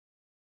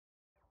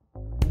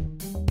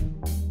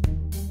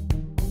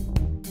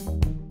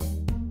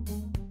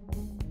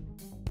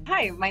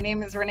Hi, my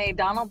name is Renee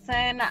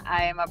Donaldson.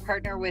 I am a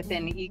partner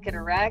within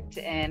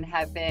EcoDirect and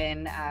have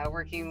been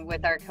working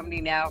with our company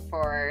now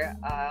for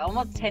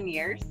almost 10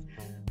 years.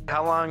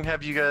 How long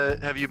have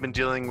you been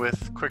dealing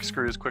with quick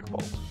screws,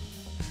 QuickBOLT?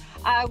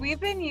 We've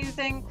been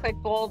using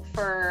QuickBOLT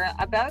for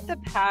about the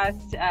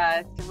past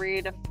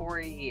 3 to 4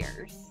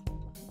 years.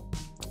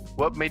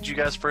 What made you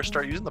guys first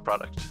start using the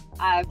product?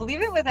 I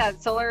believe it was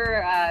at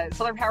Solar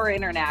Power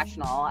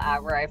International,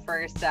 where I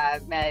first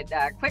met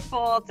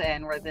QuickBOLT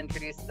and was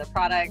introduced to the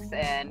products,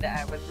 and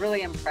I was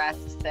really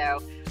impressed.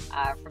 So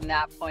from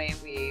that point,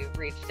 we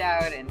reached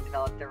out and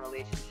developed a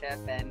relationship,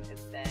 and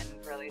it's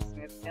been really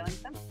smooth sailing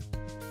since.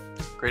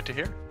 Great to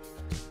hear.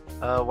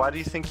 Why do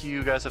you think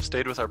you guys have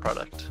stayed with our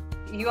product?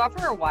 You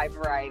offer a wide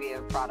variety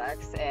of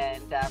products,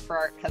 and for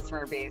our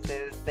customer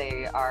bases,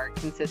 they are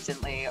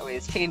consistently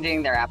always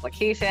changing their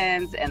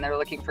applications, and they're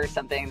looking for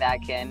something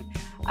that can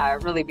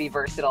really be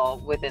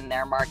versatile within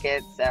their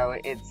market. So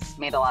it's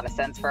made a lot of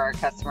sense for our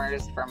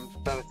customers, from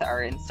both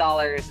our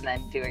installers and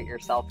then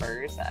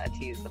do-it-yourselfers,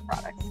 to use the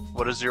products.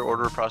 What does your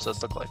order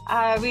process look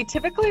like? We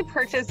typically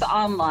purchase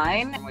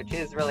online, which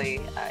is really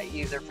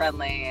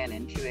user-friendly and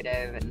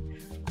intuitive, and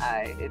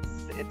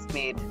it's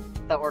made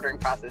the ordering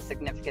process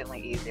significantly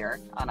easier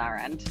on our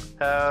end.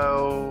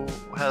 How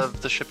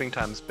have the shipping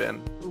times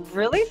been?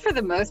 Really, for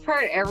the most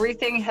part,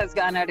 everything has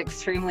gone out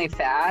extremely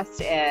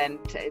fast, and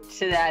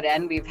to that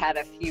end, we've had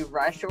a few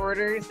rush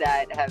orders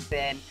that have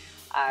been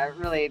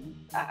really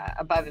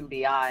above and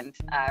beyond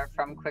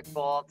from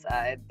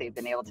QuickBOLT. They've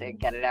been able to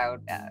get it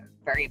out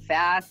very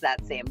fast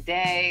that same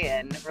day,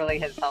 and it really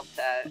has helped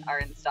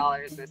our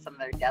installers with some of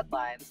their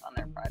deadlines on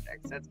their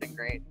projects. So it's been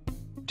great.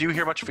 Do you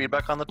hear much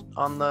feedback on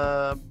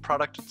the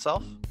product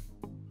itself?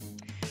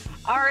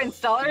 Our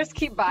installers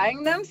keep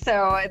buying them,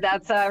 so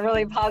that's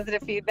really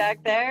positive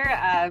feedback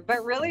there.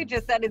 But really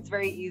just that it's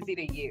very easy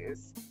to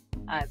use.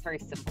 It's very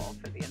simple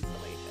for the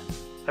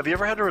installation. Have you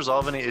ever had to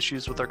resolve any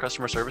issues with our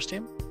customer service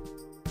team?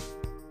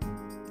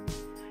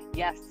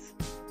 Yes,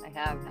 I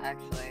have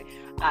actually.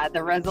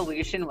 The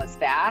resolution was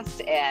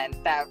fast, and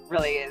that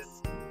really is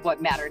what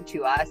mattered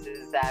to us,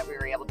 is that we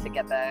were able to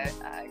get the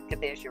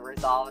issue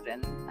resolved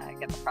and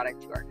get the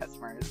product to our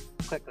customers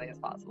as quickly as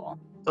possible.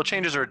 What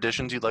changes or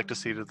additions you'd like to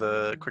see to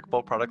the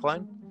QuickBOLT product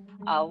line?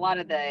 A lot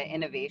of the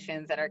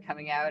innovations that are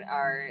coming out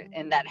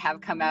and that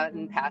have come out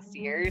in past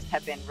years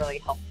have been really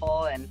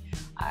helpful, and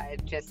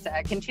just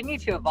continue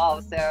to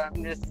evolve. So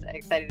I'm just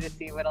excited to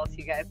see what else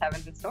you guys have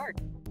in store.